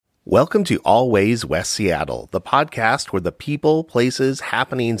Welcome to Always West Seattle, the podcast where the people, places,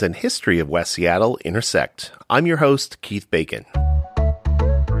 happenings, and history of West Seattle intersect. I'm your host, Keith Bacon.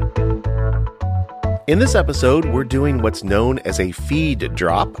 In this episode, we're doing what's known as a feed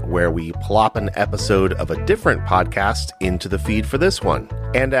drop, where we plop an episode of a different podcast into the feed for this one.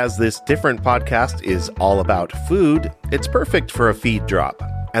 And as this different podcast is all about food, it's perfect for a feed drop.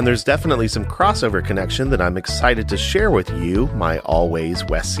 And there's definitely some crossover connection that I'm excited to share with you, my Always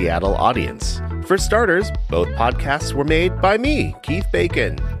West Seattle audience. For starters, both podcasts were made by me, Keith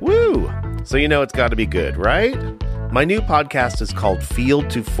Bacon. Woo! So you know it's got to be good, right? My new podcast is called Field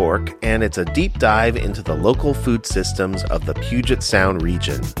to Fork, and it's a deep dive into the local food systems of the Puget Sound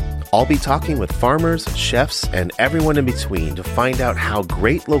region. I'll be talking with farmers, chefs, and everyone in between to find out how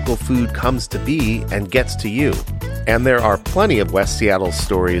great local food comes to be and gets to you. And there are plenty of West Seattle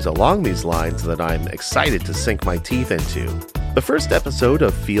stories along these lines that I'm excited to sink my teeth into. The first episode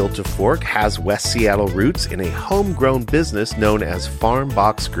of Field to Fork has West Seattle roots in a homegrown business known as Farm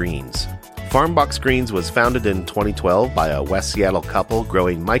Box Greens. Farm Box Greens was founded in 2012 by a West Seattle couple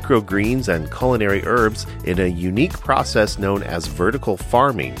growing microgreens and culinary herbs in a unique process known as vertical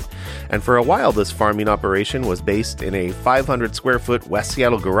farming. And for a while, this farming operation was based in a 500 square foot West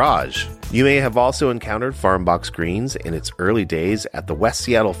Seattle garage. You may have also encountered Farm Box Greens in its early days at the West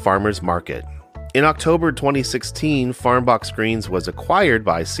Seattle Farmers Market. In October 2016, Farm Box Greens was acquired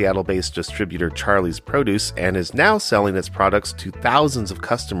by Seattle-based distributor Charlie's Produce and is now selling its products to thousands of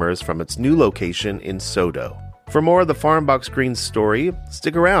customers from its new location in SoDo. For more of the Farm Box Greens story,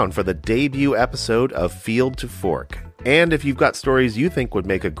 stick around for the debut episode of Field to Fork. And if you've got stories you think would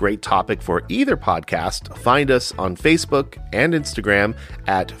make a great topic for either podcast, find us on Facebook and Instagram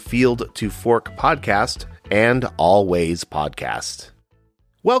at Field to Fork Podcast and Always Podcast.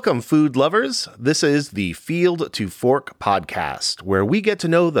 Welcome, food lovers. This is the Field to Fork podcast, where we get to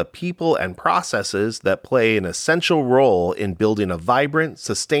know the people and processes that play an essential role in building a vibrant,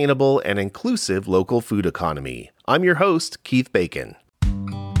 sustainable, and inclusive local food economy. I'm your host, Keith Bacon.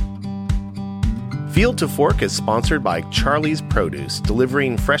 Field to Fork is sponsored by Charlie's Produce,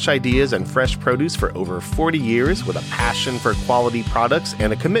 delivering fresh ideas and fresh produce for over 40 years with a passion for quality products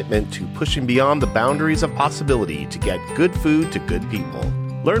and a commitment to pushing beyond the boundaries of possibility to get good food to good people.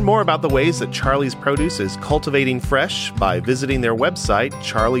 Learn more about the ways that Charlie's Produce is cultivating fresh by visiting their website,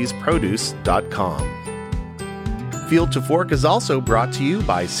 charliesproduce.com. Field to Fork is also brought to you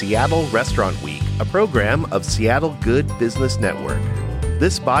by Seattle Restaurant Week, a program of Seattle Good Business Network.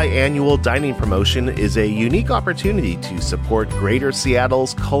 This biannual dining promotion is a unique opportunity to support Greater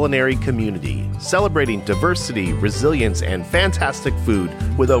Seattle's culinary community, celebrating diversity, resilience, and fantastic food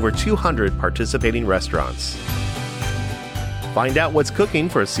with over 200 participating restaurants. Find out what's cooking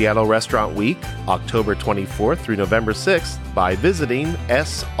for Seattle Restaurant Week, October 24th through November 6th, by visiting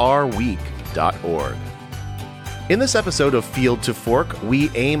srweek.org. In this episode of Field to Fork, we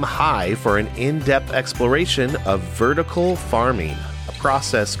aim high for an in-depth exploration of vertical farming, a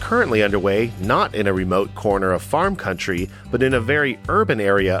process currently underway not in a remote corner of farm country, but in a very urban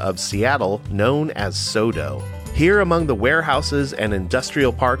area of Seattle known as SoDo. Here among the warehouses and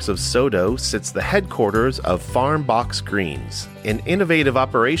industrial parks of SoDo sits the headquarters of Farm Box Greens, an innovative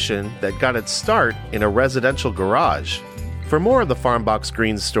operation that got its start in a residential garage. For more of the Farm Box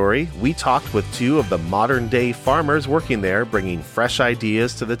Greens story, we talked with two of the modern-day farmers working there, bringing fresh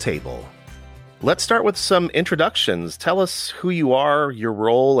ideas to the table. Let's start with some introductions. Tell us who you are, your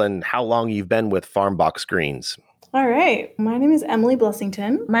role, and how long you've been with Farm Box Greens. All right. My name is Emily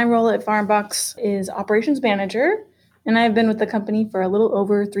Blessington. My role at Farm Box is operations manager, and I've been with the company for a little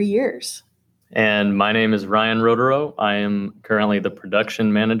over 3 years. And my name is Ryan Rodero. I am currently the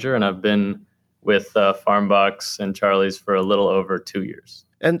production manager, and I've been with Farm Box and Charlie's for a little over 2 years.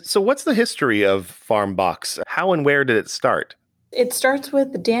 And so what's the history of Farm Box? How and where did it start? It starts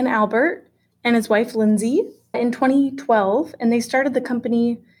with Dan Albert and his wife, Lindsay, in 2012, and they started the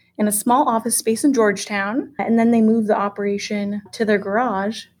company in a small office space in Georgetown, and then they moved the operation to their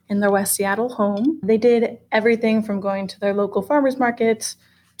garage in their West Seattle home. They did everything from going to their local farmers markets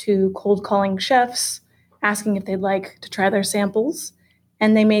to cold calling chefs, asking if they'd like to try their samples,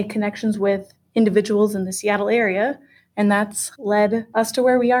 and they made connections with individuals in the Seattle area, and that's led us to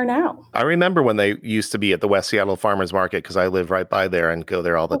where we are now. I remember when they used to be at the West Seattle Farmers Market because I live right by there and go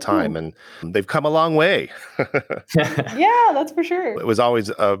there all the time. And they've come a long way. Yeah, that's for sure. It was always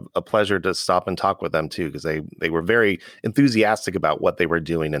a pleasure to stop and talk with them, too, because they were very enthusiastic about what they were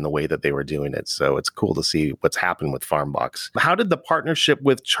doing and the way that they were doing it. So it's cool to see what's happened with Farm Box. How did the partnership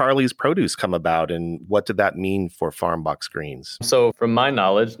with Charlie's Produce come about, and what did that mean for Farm Box Greens? So from my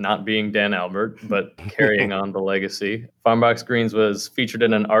knowledge, not being Dan Albert, but carrying on the legacy, actually. Farmbox Greens was featured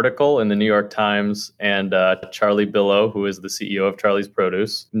in an article in the New York Times, and Charlie Billow, who is the CEO of Charlie's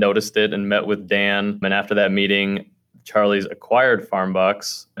Produce, noticed it and met with Dan. And after that meeting, Charlie's acquired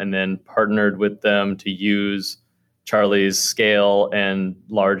Farmbox and then partnered with them to use Charlie's scale and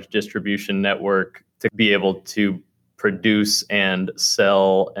large distribution network to be able to produce and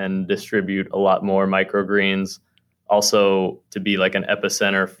sell and distribute a lot more microgreens. Also to be like an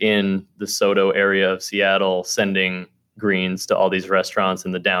epicenter in the SoDo area of Seattle, sending greens to all these restaurants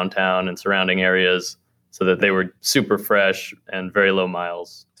in the downtown and surrounding areas so that they were super fresh and very low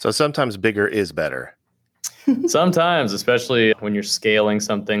miles. So sometimes bigger is better. Sometimes, especially when you're scaling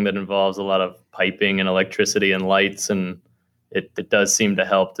something that involves a lot of piping and electricity and lights, and it does seem to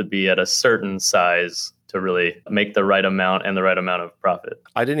help to be at a certain size to really make the right amount and the right amount of profit.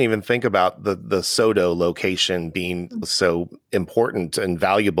 I didn't even think about the SoDo location being so important and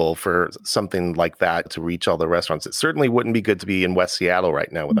valuable for something like that to reach all the restaurants. It certainly wouldn't be good to be in West Seattle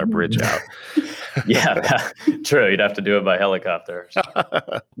right now with our bridge out. Yeah, true. You'd have to do it by helicopter.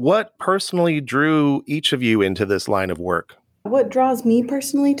 What personally drew each of you into this line of work? What draws me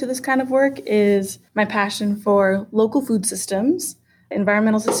personally to this kind of work is my passion for local food systems,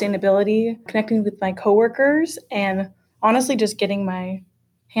 environmental sustainability, connecting with my coworkers, and honestly just getting my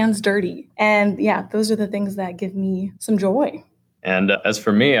hands dirty. And yeah, those are the things that give me some joy. And as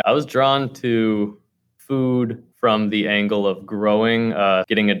for me, I was drawn to food from the angle of growing,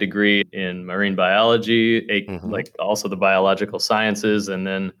 getting a degree in marine biology, like also the biological sciences, and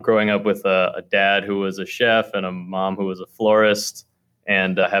then growing up with a dad who was a chef and a mom who was a florist,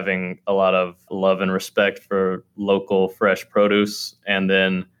 and having a lot of love and respect for local fresh produce, and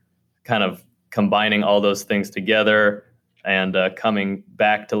then kind of combining all those things together and coming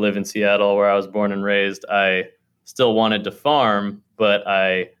back to live in Seattle where I was born and raised. I still wanted to farm, but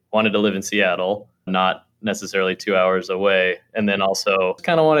I wanted to live in Seattle, not necessarily 2 hours away. And then also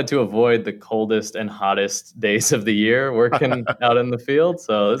kind of wanted to avoid the coldest and hottest days of the year working out in the field.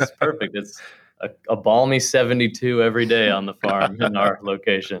 So this is perfect. It's a balmy 72 every day on the farm in our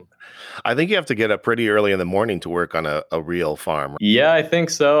location. I think you have to get up pretty early in the morning to work on a real farm. Yeah, I think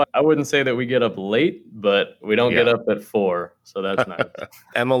so. I wouldn't say that we get up late, but we don't get up at 4. So that's nice.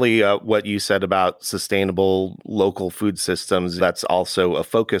 Emily, what you said about sustainable local food systems, that's also a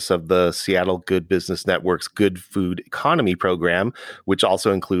focus of the Seattle Good Business Network's Good Food Economy program, which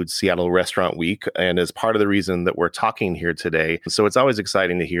also includes Seattle Restaurant Week, and is part of the reason that we're talking here today. So it's always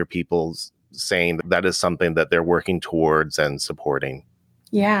exciting to hear people saying that is something that they're working towards and supporting.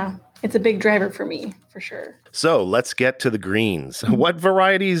 Yeah, it's a big driver for me, for sure. So let's get to the greens. What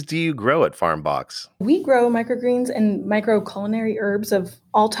varieties do you grow at Farmbox? We grow microgreens and micro culinary herbs of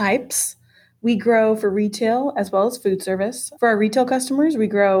all types. We grow for retail as well as food service. For our retail customers, we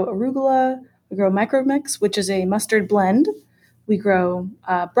grow arugula, we grow micromix, which is a mustard blend. We grow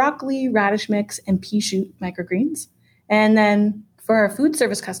broccoli, radish mix, and pea shoot microgreens. And then for our food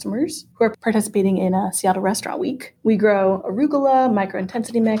service customers who are participating in Seattle Restaurant Week, we grow arugula,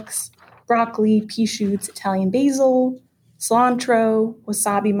 micro-intensity mix, broccoli, pea shoots, Italian basil, cilantro,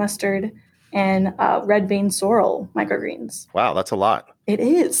 wasabi mustard, and red vein sorrel microgreens. Wow, that's a lot. It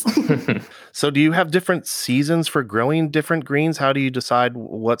is. So do you have different seasons for growing different greens? How do you decide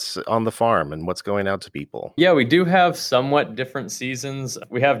what's on the farm and what's going out to people? Yeah, we do have somewhat different seasons.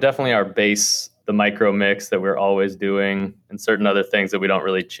 We have definitely our base, the micro mix that we're always doing, and certain other things that we don't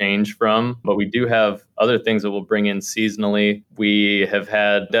really change from. But we do have other things that we'll bring in seasonally. We have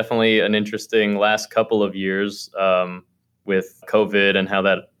had definitely an interesting last couple of years with COVID and how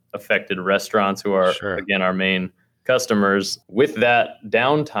that affected restaurants who are, again, our main customers. With that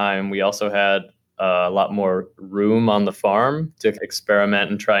downtime, we also had a lot more room on the farm to experiment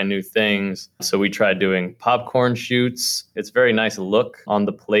and try new things. So we tried doing popcorn shoots. It's very nice look on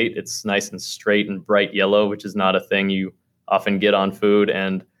the plate. It's nice and straight and bright yellow, which is not a thing you often get on food.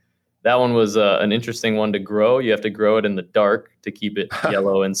 And that one was an interesting one to grow. You have to grow it in the dark to keep it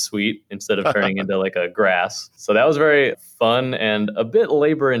yellow and sweet instead of turning into like a grass. So that was very fun and a bit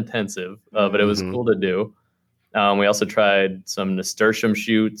labor intensive, but it was cool to do. We also tried some nasturtium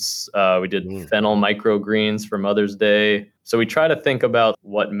shoots. We did fennel microgreens for Mother's Day. So we try to think about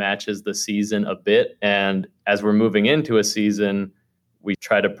what matches the season a bit. And as we're moving into a season, we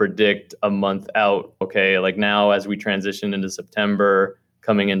try to predict a month out. Okay, like now as we transition into September,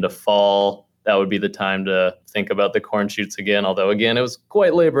 coming into fall, that would be the time to think about the corn shoots again. Although, again, it was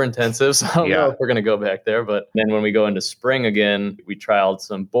quite labor intensive. So I don't know if we're going to go back there. But then when we go into spring again, we trialed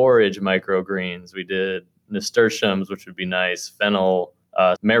some borage microgreens. We did nasturtiums, which would be nice, fennel,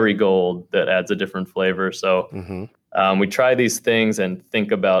 marigold that adds a different flavor. So we try these things and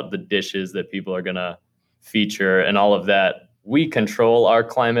think about the dishes that people are going to feature and all of that. We control our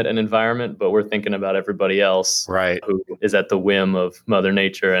climate and environment, but we're thinking about everybody else who is at the whim of Mother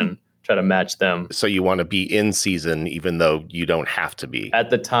Nature and try to match them. So you want to be in season, even though you don't have to be.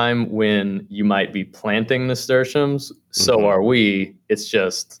 At the time when you might be planting nasturtiums, so are we. It's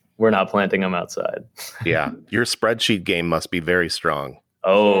just we're not planting them outside. Yeah. Your spreadsheet game must be very strong.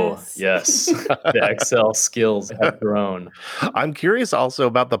 Oh, yes. The Excel skills have grown. I'm curious also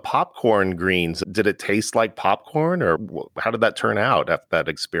about the popcorn greens. Did it taste like popcorn, or how did that turn out after that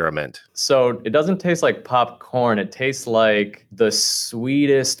experiment? So it doesn't taste like popcorn. It tastes like the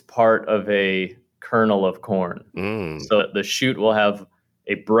sweetest part of a kernel of corn. So the shoot will have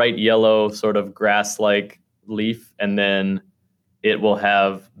a bright yellow sort of grass-like leaf, and then it will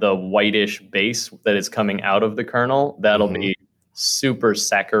have the whitish base that is coming out of the kernel. That'll be super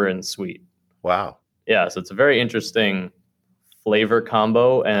saccharine sweet. Wow. Yeah, so it's a very interesting flavor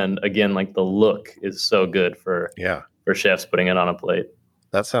combo, and again, like the look is so good for chefs putting it on a plate.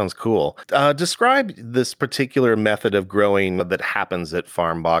 That sounds cool. Describe this particular method of growing that happens at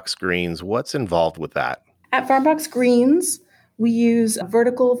Farmbox Greens. What's involved with that? At Farmbox Greens, we use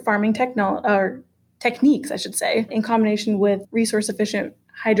vertical farming techniques, I should say, in combination with resource-efficient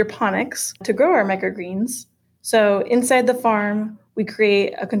hydroponics to grow our microgreens. So inside the farm, we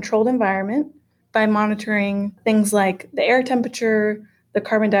create a controlled environment by monitoring things like the air temperature, the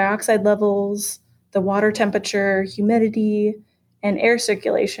carbon dioxide levels, the water temperature, humidity, and air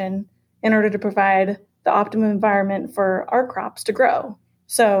circulation in order to provide the optimum environment for our crops to grow.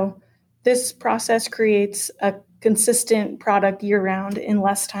 So this process creates a consistent product year-round in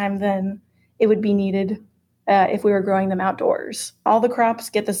less time than it would be needed if we were growing them outdoors. All the crops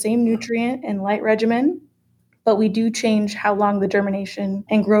get the same nutrient and light regimen, but we do change how long the germination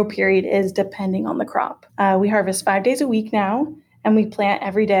and grow period is depending on the crop. We harvest 5 days a week now, and we plant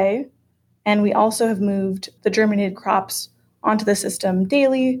every day. And we also have moved the germinated crops onto the system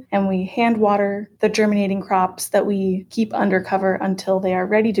daily, and we hand water the germinating crops that we keep under cover until they are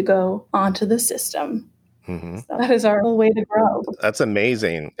ready to go onto the system. So that is our whole way to grow. That's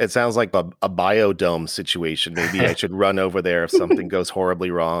amazing. It sounds like a biodome situation. Maybe I should run over there if something goes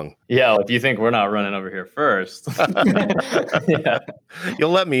horribly wrong. Yeah, if you think we're not running over here first. Yeah.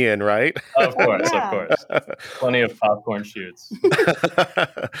 You'll let me in, right? Of course. Plenty of popcorn shoots.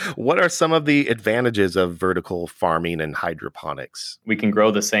 What are some of the advantages of vertical farming and hydroponics? We can grow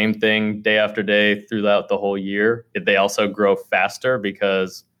the same thing day after day throughout the whole year. They also grow faster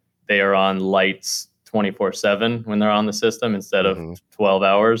because they are on lights 24/7 when they're on the system instead of 12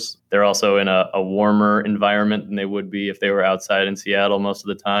 hours. They're also in a warmer environment than they would be if they were outside in Seattle most of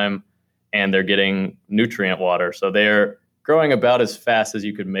the time, and they're getting nutrient water. So they're growing about as fast as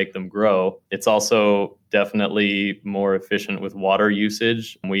you could make them grow. It's also definitely more efficient with water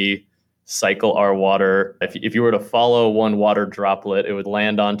usage. We cycle our water. If you were to follow one water droplet, it would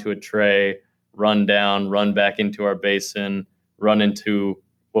land onto a tray, run down, run back into our basin, run into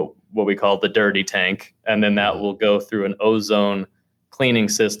what we call the dirty tank. And then that will go through an ozone cleaning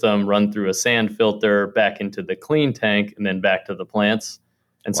system, run through a sand filter, back into the clean tank, and then back to the plants.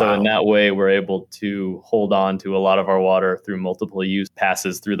 And so in that way, we're able to hold on to a lot of our water through multiple use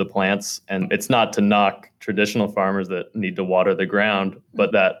passes through the plants. And it's not to knock traditional farmers that need to water the ground,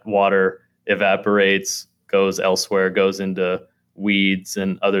 but that water evaporates, goes elsewhere, goes into weeds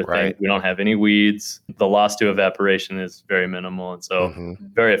and other things. We don't have any weeds. The loss to evaporation is very minimal. And so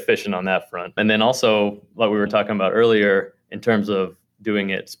very efficient on that front. And then also, like we were talking about earlier, in terms of doing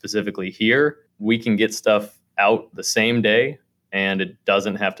it specifically here, we can get stuff out the same day and it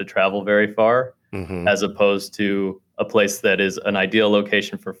doesn't have to travel very far, as opposed to a place that is an ideal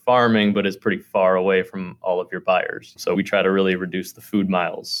location for farming, but is pretty far away from all of your buyers. So we try to really reduce the food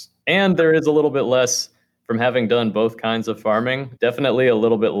miles. And there is a little bit less, from having done both kinds of farming, definitely a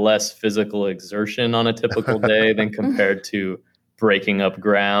little bit less physical exertion on a typical day than compared to breaking up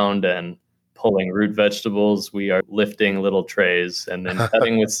ground and pulling root vegetables. We are lifting little trays and then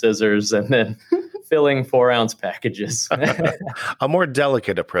cutting with scissors and then filling 4-ounce packages. A more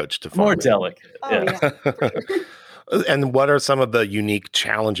delicate approach to farming. More delicate. And what are some of the unique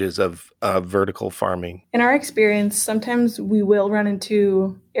challenges of vertical farming? In our experience, sometimes we will run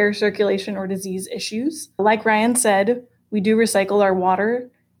into air circulation or disease issues. Like Ryan said, we do recycle our water,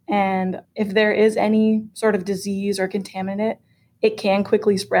 and if there is any sort of disease or contaminant, it can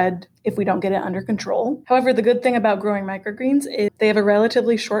quickly spread if we don't get it under control. However, the good thing about growing microgreens is they have a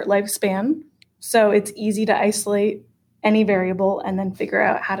relatively short lifespan, so it's easy to isolate any variable and then figure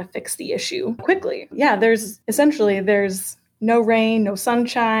out how to fix the issue quickly. Yeah, there's no rain, no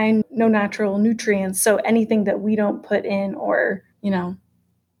sunshine, no natural nutrients. So anything that we don't put in or,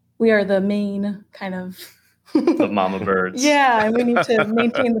 we are the main kind of Of mama birds. Yeah, and we need to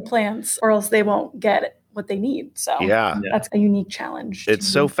maintain the plants or else they won't get what they need. So that's a unique challenge. It's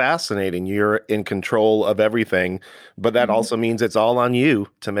so fascinating. You're in control of everything, but that also means it's all on you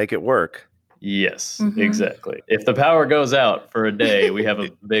to make it work. Yes, exactly. If the power goes out for a day, we have a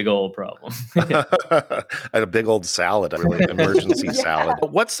big old problem. A big old salad, really, emergency salad.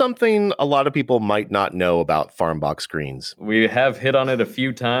 What's something a lot of people might not know about farm box greens? We have hit on it a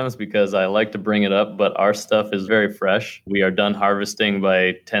few times because I like to bring it up, but our stuff is very fresh. We are done harvesting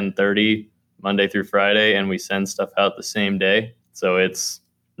by 10:30 Monday through Friday, and we send stuff out the same day. So it's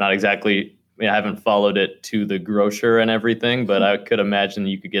not exactly... I haven't followed it to the grocer and everything, but I could imagine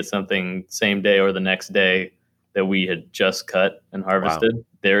you could get something same day or the next day that we had just cut and harvested. Wow.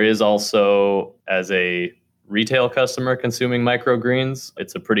 There is also, as a retail customer consuming microgreens,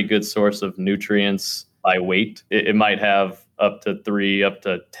 it's a pretty good source of nutrients by weight. It might have up to 3, up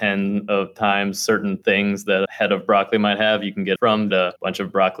to 10 of times certain things that a head of broccoli might have. You can get from the bunch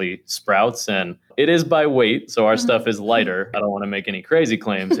of broccoli sprouts, and it is by weight, so our stuff is lighter. I don't want to make any crazy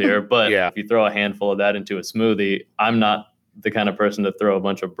claims here, but if you throw a handful of that into a smoothie, I'm not the kind of person to throw a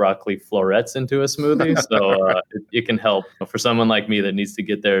bunch of broccoli florets into a smoothie, so it can help. For someone like me that needs to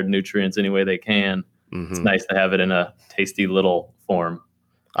get their nutrients any way they can, it's nice to have it in a tasty little form.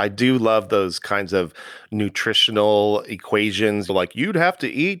 I do love those kinds of nutritional equations, like you'd have to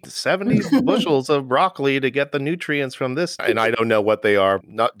eat 70 bushels of broccoli to get the nutrients from this. And I don't know what they are.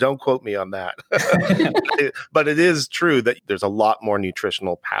 Don't quote me on that. But it is true that there's a lot more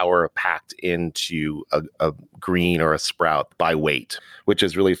nutritional power packed into a green or a sprout by weight, which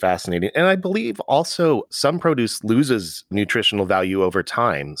is really fascinating. And I believe also some produce loses nutritional value over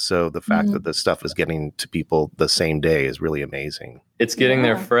time. So the fact that this stuff is getting to people the same day is really amazing. It's getting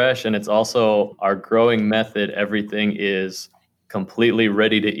there fresh, and it's also our growing method. Everything is completely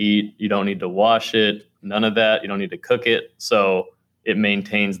ready to eat. You don't need to wash it, none of that. You don't need to cook it. So it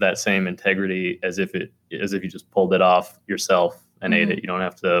maintains that same integrity as if you just pulled it off yourself and ate it. You don't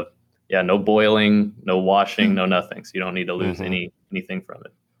have to, no boiling, no washing, no nothing. So you don't need to lose anything from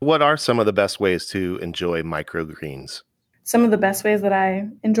it. What are some of the best ways to enjoy microgreens? Some of the best ways that I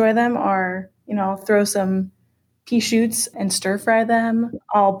enjoy them are, I'll throw some pea shoots and stir fry them.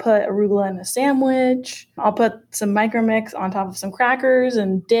 I'll put arugula in a sandwich. I'll put some micro mix on top of some crackers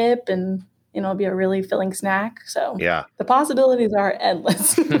and dip, and it'll be a really filling snack. So the possibilities are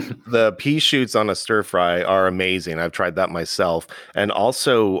endless. The pea shoots on a stir fry are amazing. I've tried that myself. And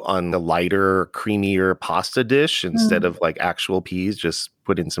also on the lighter, creamier pasta dish, instead of like actual peas, just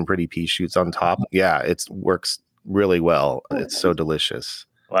put in some pretty pea shoots on top. Yeah, it works really well. It's so delicious.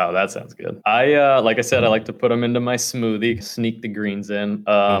 Wow, that sounds good. I like I said, I like to put them into my smoothie, sneak the greens in.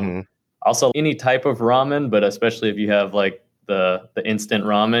 Also, any type of ramen, but especially if you have like the instant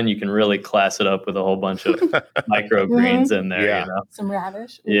ramen, you can really class it up with a whole bunch of microgreens in there. You know? Some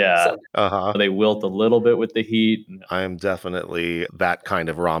radish. They wilt a little bit with the heat. I am definitely that kind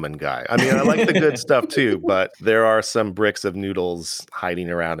of ramen guy. I mean, I like the good stuff too, but there are some bricks of noodles hiding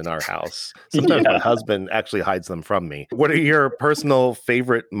around in our house. Sometimes my husband actually hides them from me. What are your personal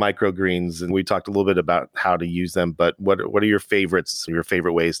favorite microgreens? And we talked a little bit about how to use them, but what are your favorites, your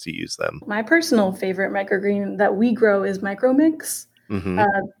favorite ways to use them? My personal favorite microgreen that we grow is micro mix.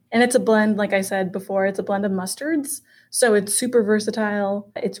 And it's a blend, like I said before, it's a blend of mustards. So it's super versatile.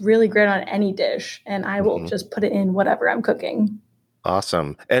 It's really great on any dish. And I will just put it in whatever I'm cooking.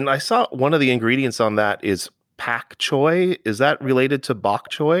 Awesome. And I saw one of the ingredients on that is pak choi. Is that related to bok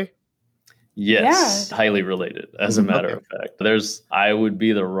choy? Yes, highly related, as a matter of fact. I would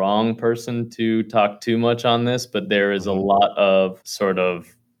be the wrong person to talk too much on this, but there is a lot of sort of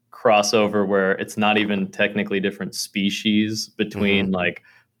crossover where it's not even technically different species between like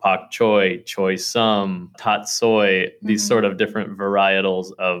pak choi, choy sum, tat soy, these sort of different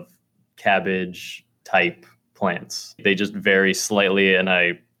varietals of cabbage type plants. They just vary slightly, and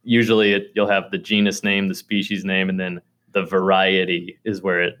you'll have the genus name, the species name, and then the variety is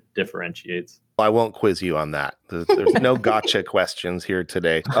where it differentiates. I won't quiz you on that. There's no gotcha questions here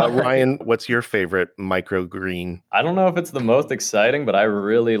today. Ryan, what's your favorite microgreen? I don't know if it's the most exciting, but I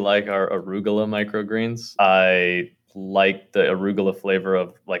really like our arugula microgreens. I like the arugula flavor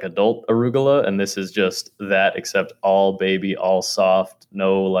of like adult arugula, and this is just that, except all baby, all soft,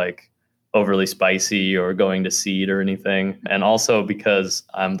 no like overly spicy or going to seed or anything. And also because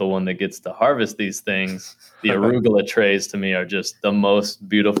I'm the one that gets to harvest these things, the arugula trays to me are just the most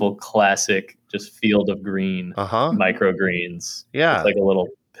beautiful, classic, just field of green microgreens. Yeah. It's like a little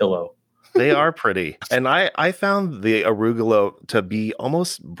pillow. They are pretty. And I found the arugula to be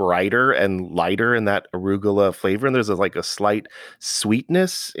almost brighter and lighter in that arugula flavor. And there's a slight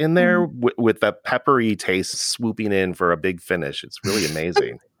sweetness in there with that peppery taste swooping in for a big finish. It's really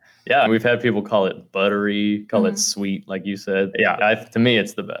amazing. Yeah, we've had people call it buttery, call it sweet, like you said. Yeah, to me,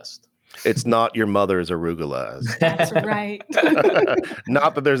 it's the best. It's not your mother's arugula. That's right.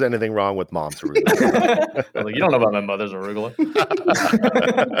 Not that there's anything wrong with mom's arugula. You don't know about my mother's arugula.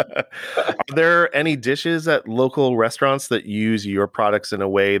 Are there any dishes at local restaurants that use your products in a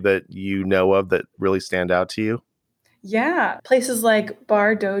way that you know of that really stand out to you? Yeah, places like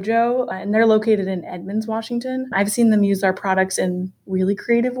Bar Dojo, and they're located in Edmonds, Washington. I've seen them use our products in really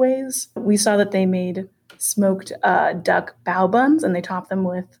creative ways. We saw that they made smoked duck bao buns, and they topped them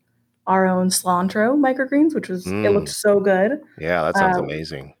with our own cilantro microgreens, which was, it looked so good. Yeah, that sounds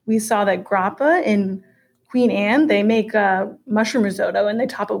amazing. We saw that Grappa in Queen Anne, they make mushroom risotto, and they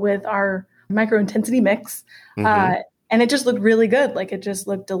top it with our micro-intensity mix. And it just looked really good. It just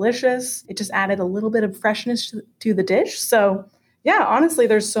looked delicious. It just added a little bit of freshness to the dish. So yeah, honestly,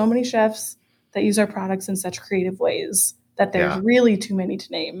 there's so many chefs that use our products in such creative ways that there's really too many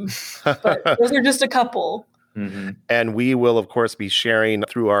to name. But those are just a couple. And we will, of course, be sharing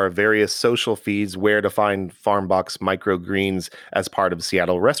through our various social feeds where to find Farmbox microgreens as part of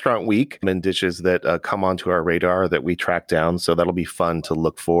Seattle Restaurant Week and dishes that come onto our radar that we track down. So that'll be fun to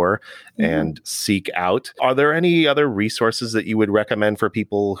look for and seek out. Are there any other resources that you would recommend for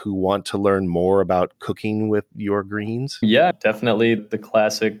people who want to learn more about cooking with your greens? Yeah, definitely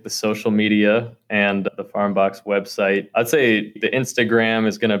the social media and the Farmbox website. I'd say the Instagram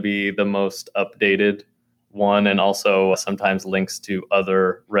is going to be the most updated one, and also sometimes links to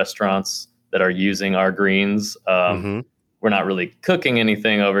other restaurants that are using our greens. We're not really cooking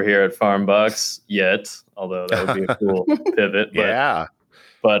anything over here at Farmbox yet, although that would be a cool pivot.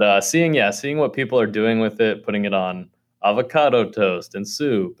 But seeing what people are doing with it, putting it on avocado toast and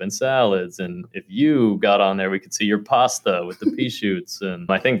soup and salads. And if you got on there, we could see your pasta with the pea shoots. And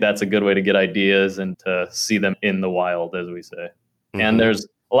I think that's a good way to get ideas and to see them in the wild, as we say. And there's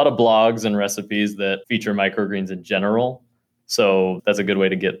a lot of blogs and recipes that feature microgreens in general. So that's a good way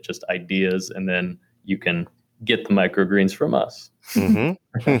to get just ideas, and then you can get the microgreens from us.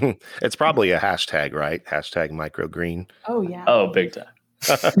 It's probably a hashtag, right? Hashtag microgreen. Oh, yeah. Oh, big time.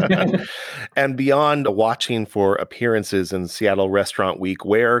 And beyond watching for appearances in Seattle Restaurant Week,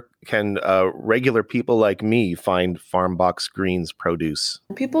 where can regular people like me find Farmbox Greens produce?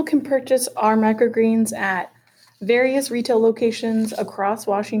 People can purchase our microgreens at various retail locations across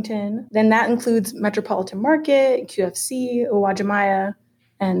Washington. Then that includes Metropolitan Market, QFC, Uwajimaya,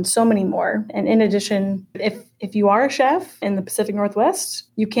 and so many more. And in addition, if you are a chef in the Pacific Northwest,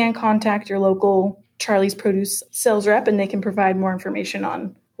 you can contact your local Charlie's Produce sales rep, and they can provide more information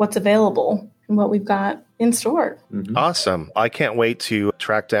on what's available and what we've got in store. Awesome. I can't wait to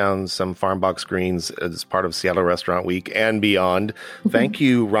track down some Farmbox greens as part of Seattle Restaurant Week and beyond. Thank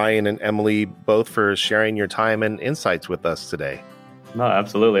you, Ryan and Emily, both for sharing your time and insights with us today. No,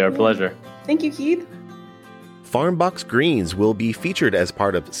 absolutely. Our pleasure. Thank you, Keith. Farmbox Greens will be featured as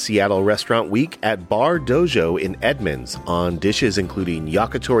part of Seattle Restaurant Week at Bar Dojo in Edmonds on dishes including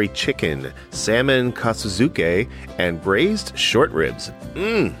yakitori chicken, salmon katsuzuke, and braised short ribs.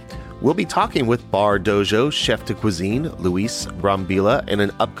 We'll be talking with Bar Dojo chef de cuisine Luis Brambilla in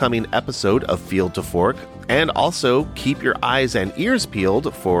an upcoming episode of Field to Fork. And also keep your eyes and ears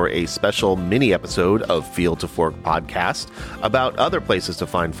peeled for a special mini episode of Field to Fork podcast about other places to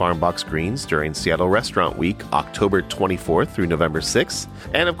find Farmbox greens during Seattle Restaurant Week, October 24th through November 6th.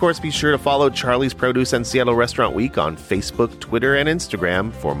 And of course, be sure to follow Charlie's Produce and Seattle Restaurant Week on Facebook, Twitter, and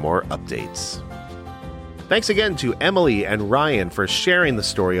Instagram for more updates. Thanks again to Emily and Ryan for sharing the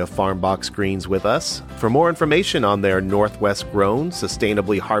story of Farmbox Greens with us. For more information on their Northwest-grown,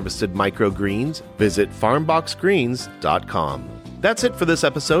 sustainably harvested microgreens, visit farmboxgreens.com. That's it for this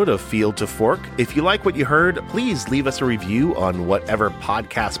episode of Field to Fork. If you like what you heard, please leave us a review on whatever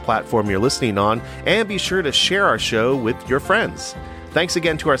podcast platform you're listening on, and be sure to share our show with your friends. Thanks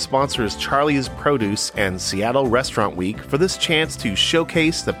again to our sponsors, Charlie's Produce and Seattle Restaurant Week, for this chance to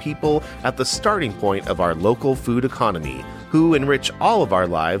showcase the people at the starting point of our local food economy, who enrich all of our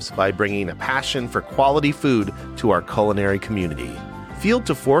lives by bringing a passion for quality food to our culinary community. Field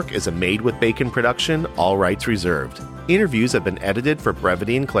to Fork is a Made with Bacon production, all rights reserved. Interviews have been edited for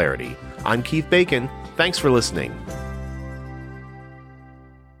brevity and clarity. I'm Keith Bacon. Thanks for listening.